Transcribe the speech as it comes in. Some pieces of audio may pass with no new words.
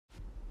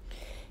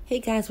Hey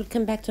guys,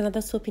 welcome back to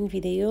another soaping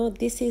video.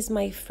 This is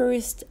my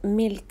first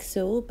milk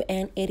soap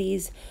and it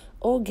is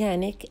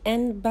organic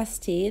and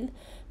Bastille.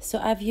 So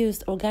I've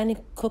used organic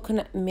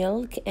coconut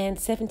milk and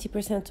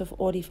 70% of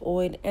olive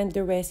oil, and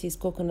the rest is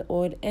coconut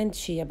oil and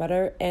shea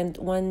butter and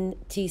 1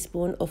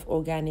 teaspoon of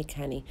organic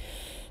honey.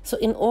 So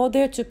in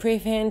order to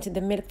prevent the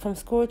milk from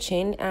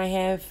scorching, I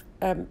have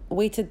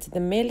weighted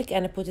the milk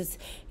and I put it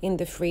in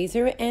the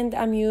freezer, and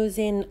I'm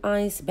using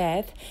ice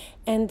bath,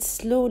 and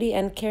slowly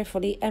and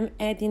carefully I'm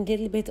adding a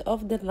little bit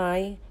of the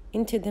lye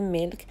into the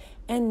milk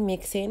and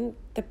mixing.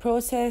 The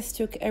process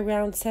took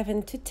around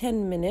 7 to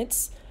 10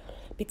 minutes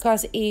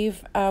because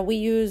if we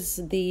use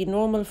the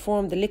normal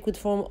form, the liquid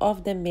form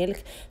of the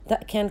milk,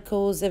 that can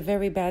cause a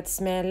very bad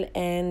smell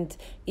and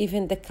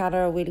even the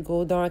color will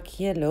go dark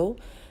yellow.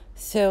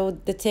 So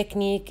the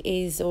technique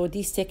is, or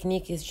this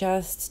technique is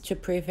just to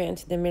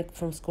prevent the milk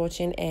from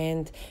scorching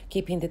and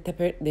keeping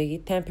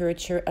the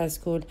temperature as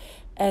cool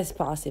as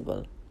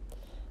possible.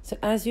 So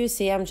as you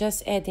see, I'm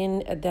just adding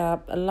the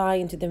lye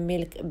into the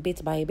milk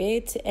bit by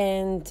bit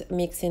and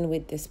mixing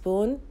with the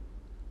spoon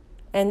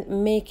and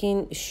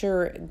making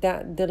sure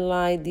that the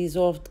lye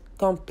dissolves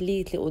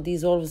completely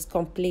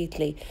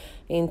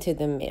into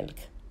the milk.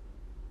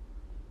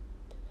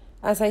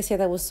 As I said,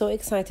 I was so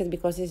excited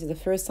because this is the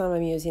first time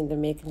I'm using the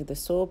milk into the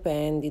soap,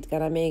 and it's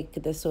gonna make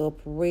the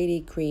soap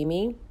really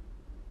creamy.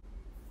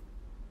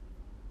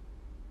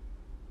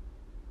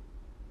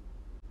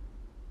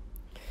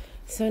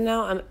 So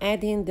now I'm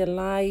adding the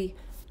lye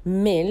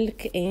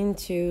milk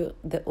into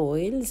the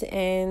oils,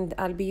 and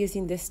I'll be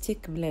using the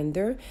stick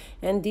blender,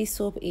 and this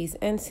soap is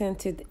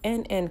unscented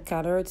and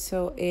uncolored,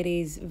 so it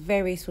is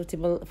very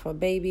suitable for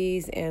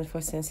babies and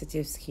for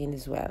sensitive skin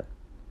as well.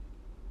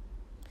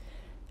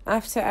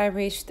 After I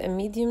reached a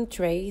medium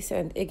trace,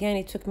 and again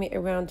it took me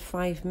around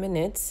 5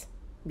 minutes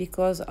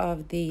because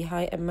of the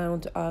high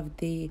amount of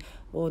the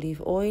olive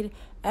oil,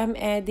 I'm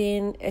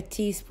adding a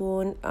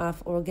teaspoon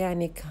of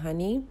organic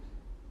honey,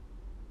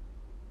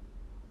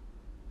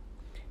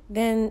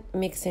 then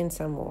mix in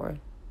some more.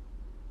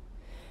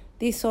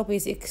 This soap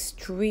is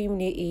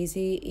extremely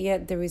easy,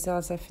 yet the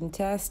results are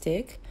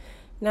fantastic.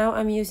 Now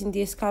I'm using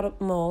the scallop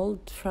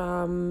mold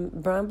from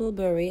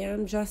Brambleberry.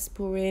 I'm just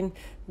pouring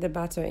the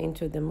butter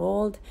into the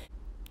mold,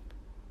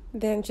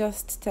 then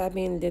just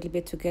tapping a little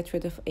bit to get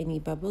rid of any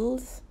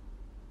bubbles,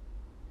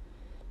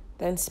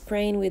 then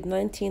spraying with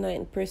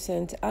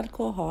 99%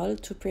 alcohol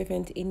to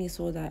prevent any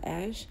soda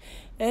ash,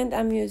 and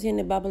I'm using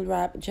a bubble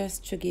wrap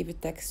just to give a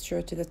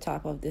texture to the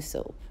top of the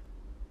soap.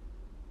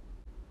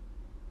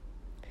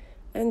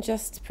 And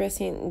just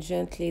pressing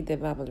gently the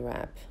bubble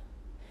wrap.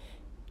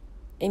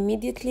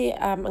 Immediately,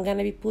 I'm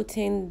gonna be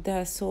putting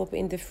the soap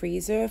in the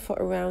freezer for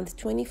around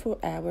 24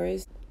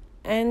 hours,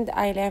 and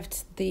I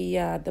left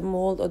the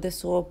mold or the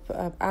soap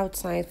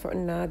outside for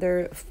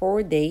another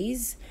 4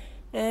 days,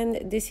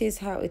 and this is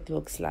how it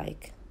looks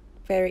like.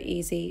 Very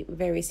easy,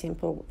 very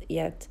simple,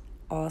 yet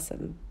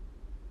awesome.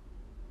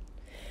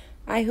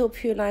 I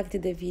hope you liked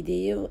the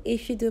video.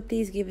 If you do,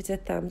 please give it a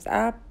thumbs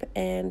up,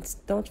 and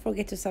don't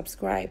forget to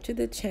subscribe to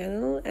the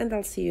channel, and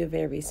I'll see you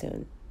very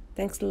soon.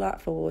 Thanks a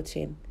lot for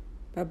watching.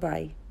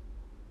 Bye-bye.